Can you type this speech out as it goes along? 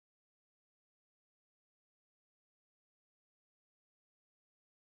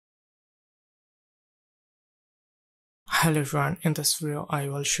Hello everyone, in this video I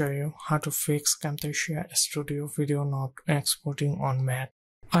will show you how to fix Camtasia Studio video not exporting on Mac.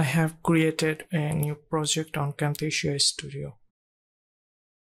 I have created a new project on Camtasia Studio.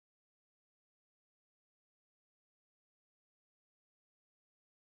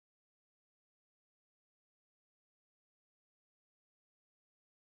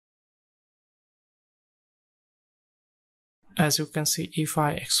 As you can see, if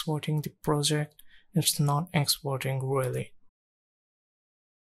I exporting the project, it's not exporting really.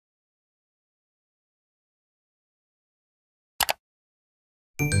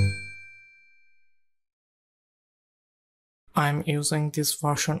 I'm using this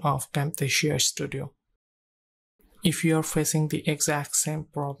version of Camtasia Studio. If you are facing the exact same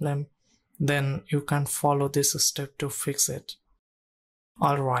problem, then you can follow this step to fix it.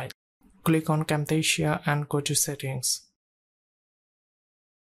 Alright, click on Camtasia and go to Settings.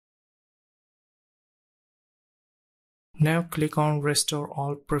 Now click on Restore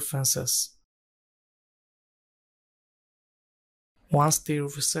All Preferences. Once the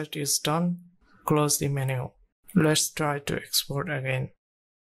reset is done, close the menu. Let's try to export again.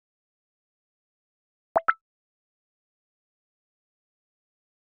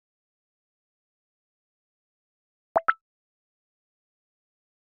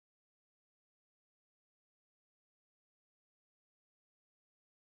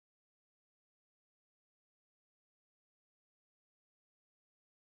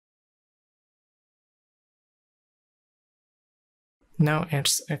 Now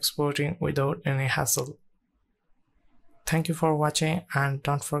it's exporting without any hassle. Thank you for watching and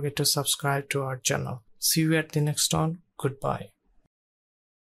don't forget to subscribe to our channel. See you at the next one. Goodbye.